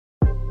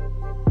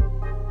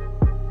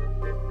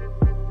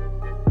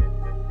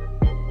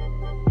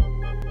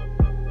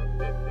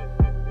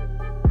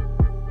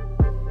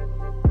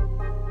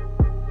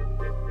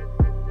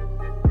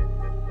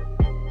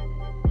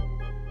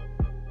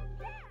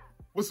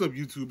What's up,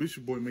 YouTube? It's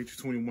your boy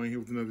Matrix21 here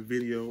with another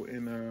video.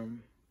 And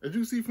as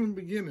you can see from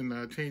the beginning,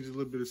 I changed a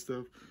little bit of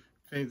stuff.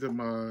 Changed up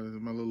my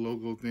little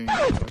logo thing.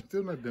 I'm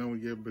still not done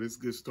with it yet, but it's a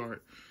good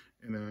start.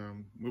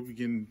 And we'll be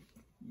doing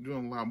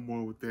a lot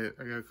more with that.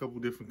 I got a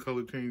couple different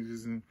color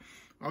changes and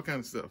all kind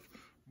of stuff.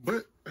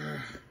 But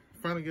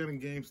finally got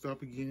in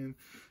GameStop again.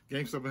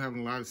 GameStop been having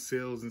a lot of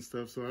sales and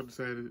stuff, so I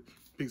decided to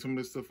pick some of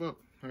this stuff up.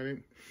 Right?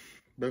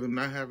 Rather than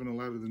not having a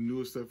lot of the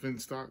newer stuff in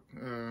stock.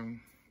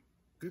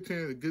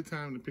 Good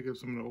time to pick up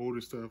some of the older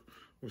stuff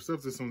or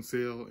stuff that's on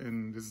sale,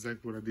 and this is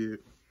exactly what I did.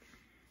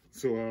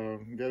 So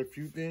got a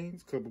few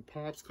things, couple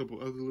pops,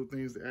 couple other little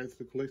things to add to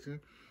the collection.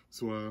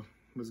 So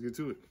let's get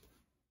to it.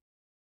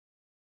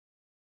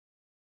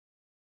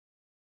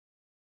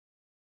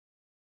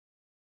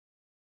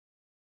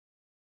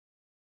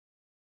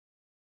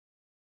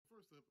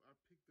 First up, I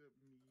picked up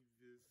me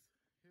this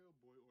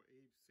Hellboy or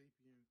Age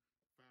Sapien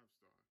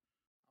 5-star.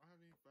 I don't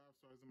have any 5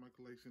 stars in my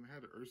collection. I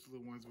had the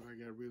Ursula ones, but I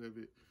got rid of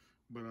it.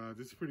 But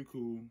this is pretty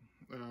cool.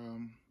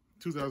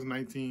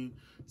 2019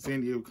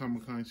 San Diego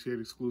Comic-Con shared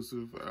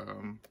exclusive.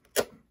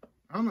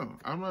 I don't know.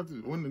 I'm not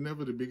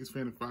never the biggest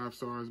fan of 5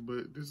 stars,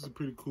 but this is a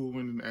pretty cool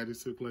one and added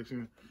to the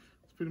collection.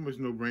 It's pretty much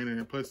no brainer.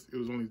 And plus, it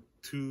was only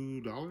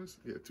 $2.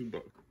 Yeah,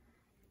 $2.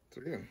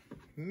 So yeah.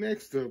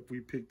 Next up, we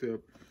picked up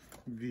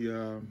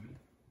the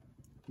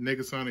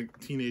Negasonic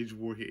Teenage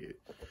Warhead.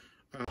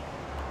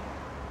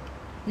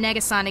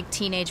 Negasonic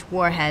Teenage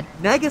Warhead.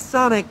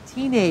 Negasonic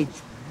Teenage.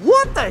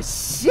 What the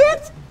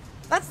shit?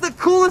 That's the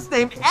coolest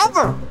name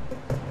ever!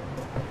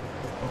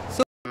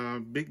 So,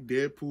 big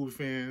Deadpool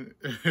fan,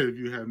 if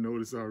you haven't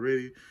noticed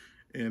already.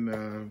 And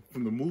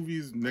from the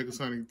movies,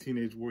 Negasonic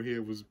Teenage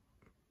Warhead was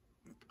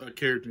a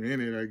character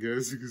in it, I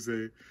guess you could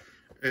say.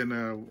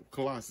 And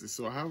Colossus.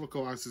 So I have a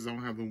Colossus. I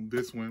don't have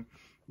this one.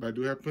 But I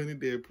do have plenty of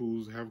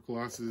Deadpools. I have a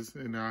Colossus.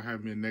 And now I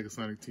have me a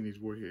Negasonic Teenage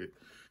Warhead.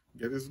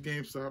 Got this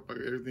GameStop, like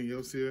everything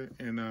else here.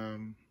 And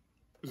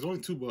it was only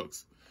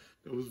 $2.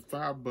 It was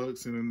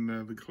 $5, and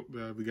then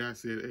the guy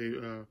said, "Hey,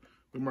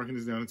 we're marking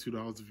this down to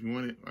 $2 if you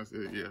want it." I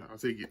said, "Yeah, I'll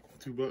take it.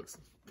 $2.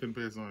 Couldn't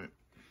pass on it."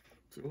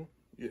 So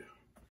yeah,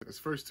 that's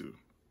first two.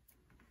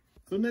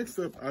 So next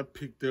up, I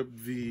picked up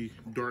the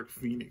Dark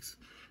Phoenix.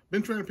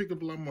 Been trying to pick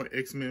up a lot more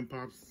X-Men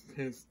pops,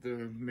 hence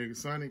the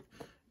Negasonic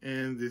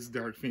and this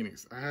Dark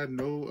Phoenix. I had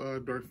no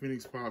Dark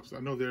Phoenix pops. I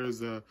know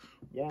there's a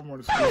Walmart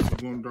exclusive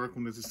going dark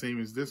one that's the same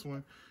as this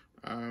one.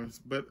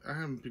 But I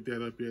haven't picked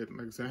that up yet.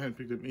 Like I said, I haven't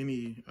picked up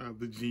any of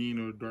the Jean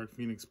or Dark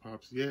Phoenix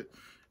pops yet.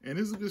 And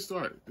this is a good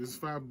start. This is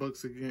 $5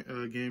 at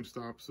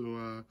GameStop,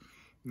 so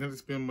not to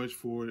spend much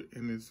for it.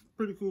 And it's a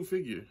pretty cool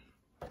figure.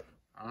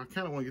 I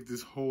kind of want to get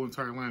this whole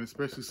entire line,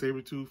 especially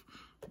Sabretooth.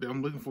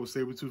 I'm looking for a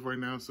Sabretooth right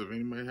now, so if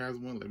anybody has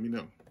one, let me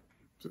know.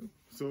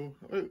 So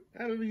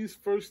out of these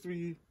first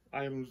 3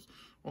 items,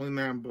 only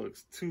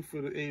 $9. 2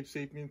 for the Age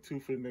Sapien,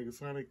 2 for the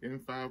Negasonic, and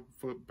 $5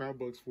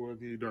 for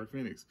the Dark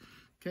Phoenix.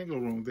 Can't go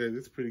wrong with that.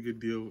 It's a pretty good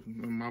deal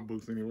in my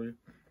books anyway.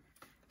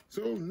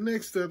 So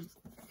next up,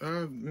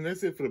 and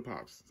that's it for the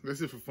pops.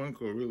 That's it for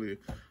Funko, really.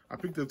 I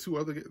picked up two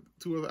other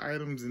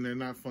items, and they're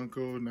not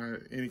Funko, not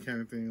any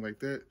kind of thing like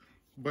that.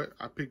 But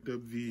I picked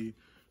up the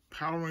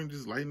Power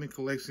Rangers Lightning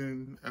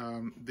Collection,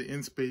 the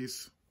In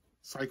Space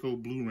Psycho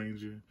Blue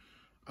Ranger.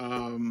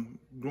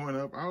 Growing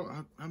up,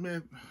 I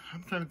mean,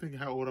 I'm trying to think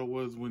how old I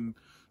was when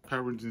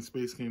Power Rangers in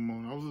Space came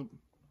on. I was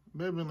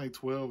maybe been like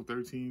 12,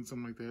 13,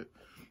 something like that.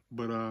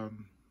 But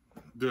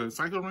the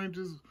Psycho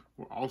Rangers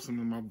were awesome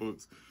in my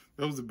books.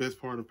 That was the best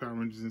part of Power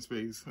Rangers in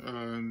Space.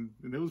 And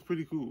it was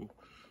pretty cool.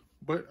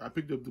 But I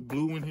picked up the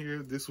blue one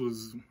here. This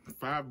was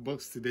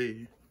 $5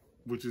 today,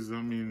 which is,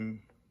 I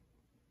mean,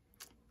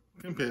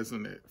 can't pass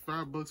on that.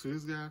 $5 for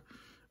this guy.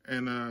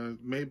 And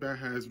made by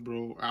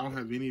Hasbro. I don't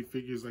have any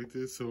figures like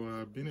this,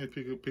 so been able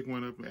to pick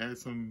one up and add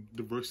some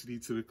diversity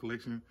to the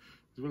collection.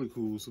 It's really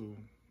cool. So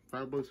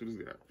 $5 for this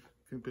guy.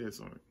 Can't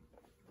pass on it.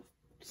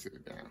 Sit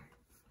it down.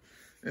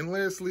 And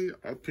lastly,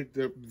 I picked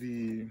up as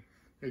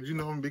you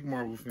know, I'm a big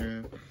Marvel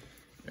fan,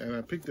 and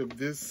I picked up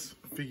this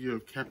figure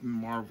of Captain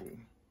Marvel.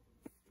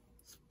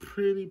 It's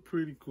pretty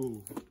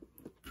cool.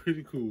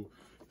 Pretty cool.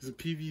 It's a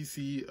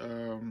PVC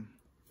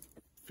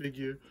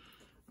figure,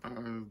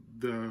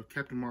 the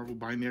Captain Marvel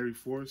Binary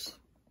Force.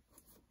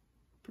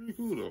 Pretty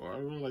cool though. I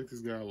really like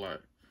this guy a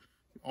lot.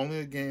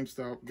 Only at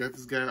GameStop. Got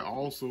this guy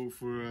also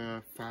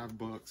for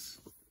 $5,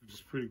 which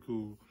is pretty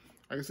cool.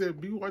 Like I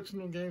said, be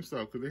watching on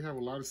GameStop because they have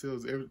a lot of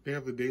sales. They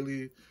have the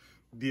daily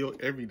deal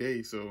every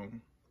day, so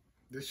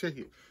just check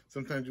it.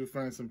 Sometimes you'll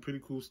find some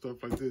pretty cool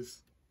stuff like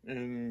this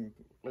and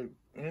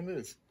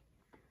this.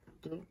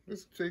 So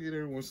just check it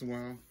every once in a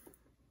while.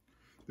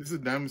 This is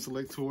Diamond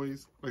Select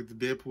Toys, like the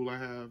Deadpool I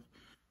have,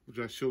 which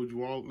I showed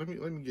you all. Let me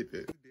get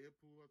that. The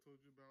Deadpool I told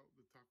you about,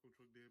 the taco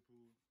truck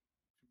Deadpool,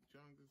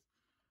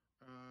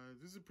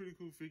 Chungus. This is a pretty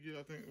cool figure.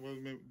 I think it was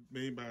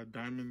made by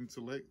Diamond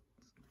Select.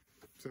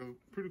 So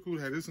pretty cool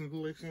to have this in the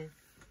collection.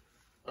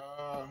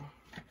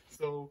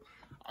 So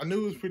I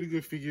knew it was pretty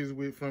good figures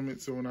from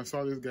it. So when I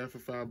saw this guy for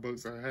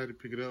 $5, I had to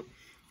pick it up.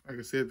 Like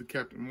I said, the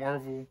Captain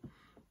Marvel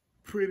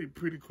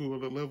pretty cool.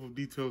 The level of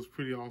detail is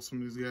pretty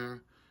awesome. This guy,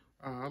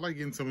 I like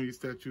getting some of these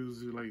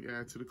statues to like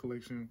add to the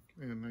collection.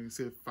 And like I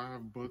said,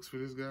 $5 for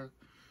this guy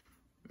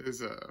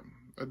is a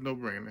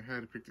no-brainer. I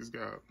had to pick this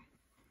guy up.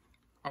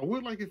 I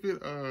would like if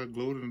it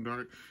glowed in the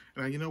dark.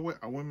 And you know what?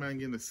 I wouldn't mind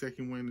getting a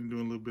second one and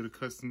doing a little bit of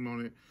custom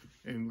on it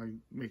and like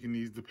making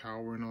these the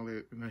power and all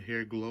that and the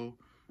hair glow.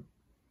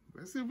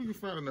 Let's see if we can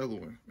find another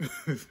one.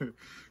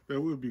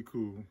 That would be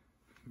cool.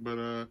 But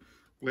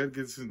glad it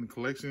gets in the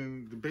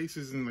collection. The base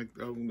isn't like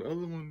the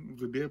other one.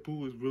 The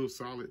Deadpool is real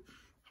solid,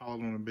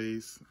 hollow on the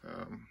base.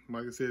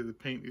 Like I said, the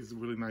paint is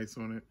really nice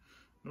on it.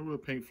 No real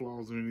paint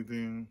flaws or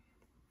anything.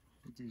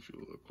 I think you should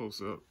look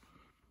close up.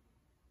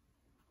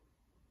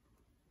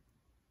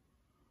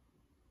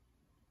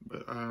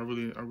 But I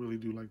really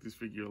do like this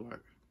figure a lot.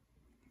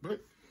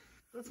 But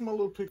that's my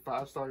little pick.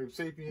 5-star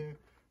Sapien,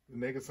 the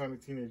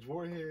Negasonic Teenage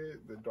Warhead,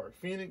 the Dark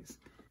Phoenix,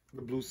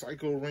 the Blue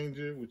Psycho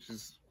Ranger, which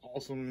is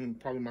awesome and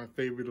probably my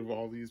favorite of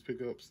all these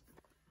pickups.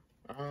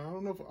 I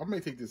don't know if I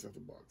may take this out the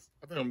box.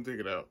 I think I'm gonna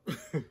take it out.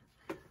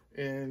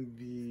 And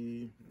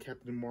the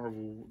Captain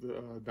Marvel,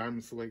 the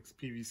Diamond Selects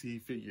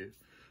PVC figure,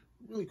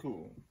 really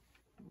cool,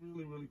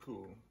 really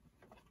cool.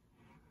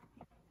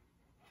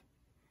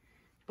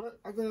 But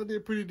I think I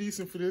did pretty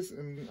decent for this,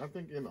 and I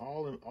think in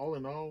all,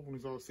 when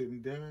it's all said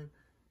and done,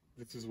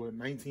 this is what,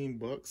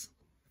 $19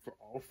 for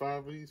all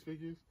 5 of these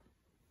figures.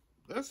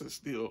 That's a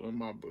steal in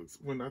my books.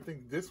 When I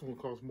think this one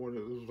cost more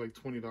than, it was like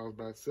 $20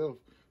 by itself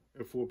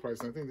at full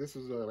price. And I think this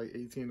is like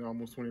 $18,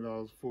 almost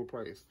 $20 full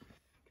price.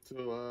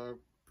 So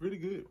pretty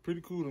good,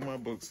 pretty cool in my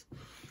books.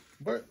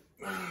 But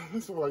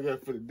that's all I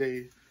got for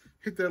today.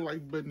 Hit that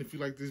like button if you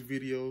like this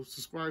video.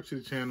 Subscribe to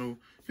the channel.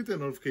 Hit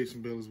that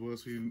notification bell as well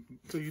so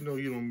you know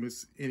you don't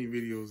miss any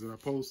videos that I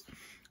post.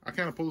 I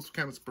kind of post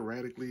kind of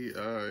sporadically.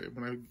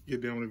 When I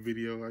get done with a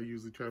video, I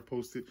usually try to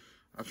post it.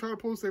 I try to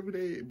post every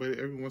day, but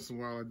every once in a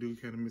while I do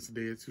kind of miss a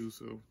day or two,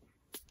 so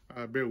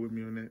bear with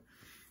me on that.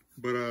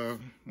 But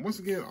once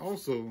again,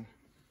 also,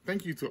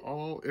 thank you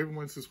to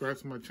everyone subscribed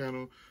to my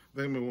channel.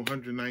 I think I'm at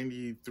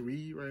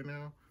 193 right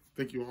now.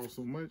 Thank you all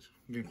so much.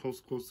 I'm getting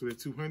close to that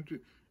 200.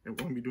 And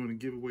we're going to be doing a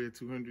giveaway at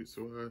 200,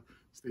 so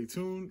stay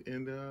tuned,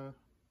 and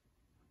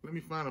let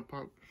me find a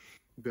pop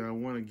that I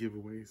want to give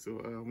away.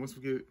 So once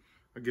we get,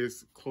 I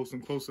guess, closer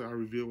and closer, I'll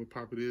reveal what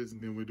pop it is,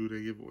 and then we'll do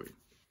that giveaway.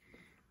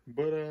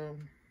 But,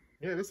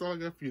 yeah, that's all I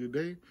got for you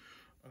today.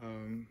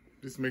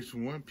 Just make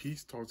sure one,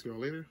 peace, talk to y'all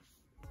later.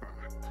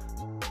 Bye.